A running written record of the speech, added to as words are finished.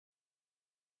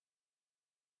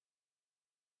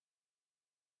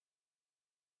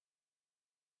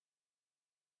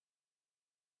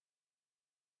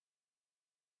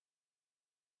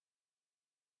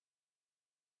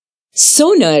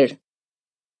Sonar.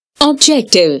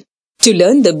 Objective: to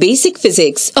learn the basic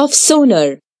physics of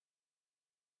sonar.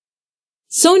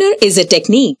 Sonar is a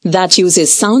technique that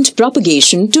uses sound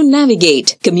propagation to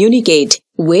navigate, communicate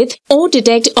with or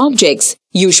detect objects,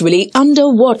 usually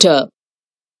underwater.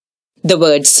 The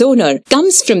word sonar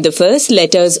comes from the first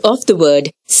letters of the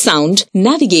word sound,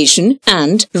 navigation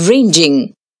and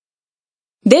ranging.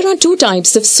 There are two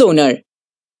types of sonar: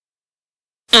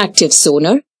 active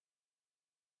sonar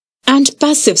and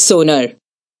passive sonar.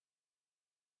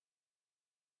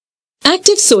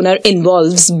 Active sonar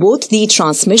involves both the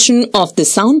transmission of the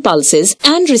sound pulses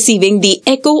and receiving the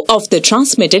echo of the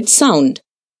transmitted sound.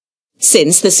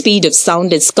 Since the speed of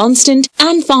sound is constant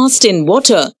and fast in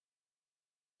water,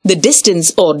 the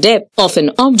distance or depth of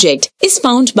an object is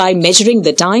found by measuring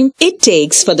the time it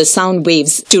takes for the sound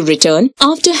waves to return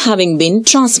after having been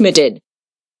transmitted.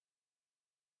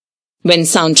 When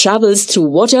sound travels through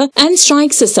water and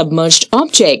strikes a submerged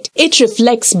object, it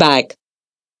reflects back.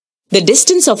 The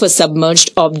distance of a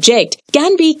submerged object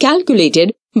can be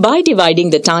calculated by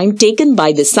dividing the time taken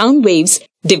by the sound waves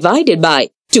divided by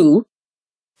 2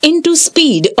 into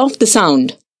speed of the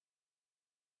sound.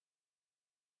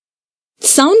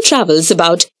 Sound travels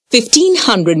about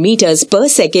 1500 meters per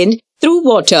second through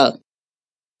water.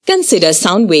 Consider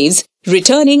sound waves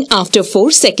returning after 4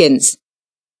 seconds.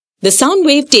 The sound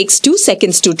wave takes 2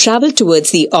 seconds to travel towards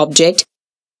the object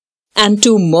and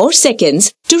 2 more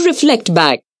seconds to reflect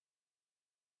back.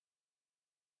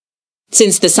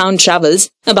 Since the sound travels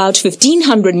about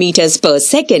 1500 meters per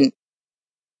second,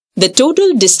 the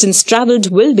total distance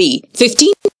traveled will be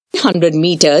 1500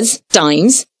 meters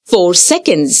times 4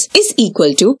 seconds is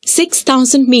equal to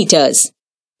 6000 meters.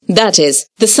 That is,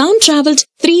 the sound traveled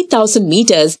 3000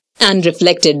 meters and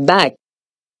reflected back.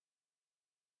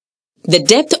 The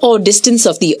depth or distance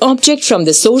of the object from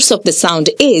the source of the sound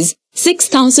is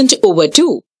 6000 over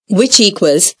 2, which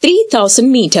equals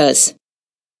 3000 meters.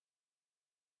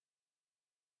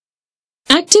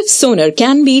 Active sonar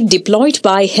can be deployed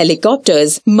by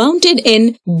helicopters mounted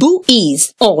in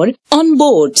buoys or on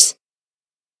boats.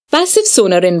 Passive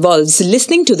sonar involves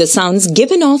listening to the sounds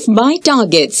given off by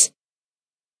targets.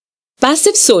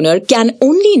 Passive sonar can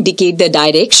only indicate the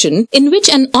direction in which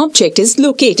an object is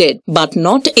located, but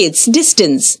not its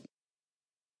distance.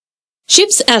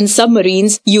 Ships and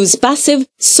submarines use passive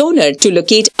sonar to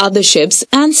locate other ships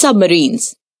and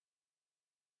submarines.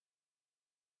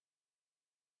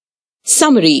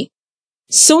 Summary: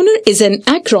 sonar is an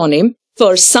acronym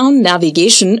for sound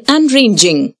navigation and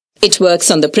ranging. It works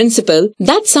on the principle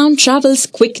that sound travels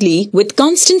quickly with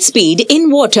constant speed in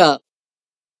water.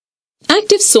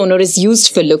 Active sonar is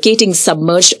used for locating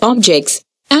submerged objects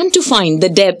and to find the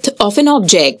depth of an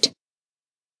object.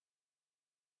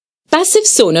 Passive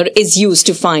sonar is used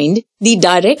to find the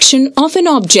direction of an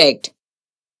object.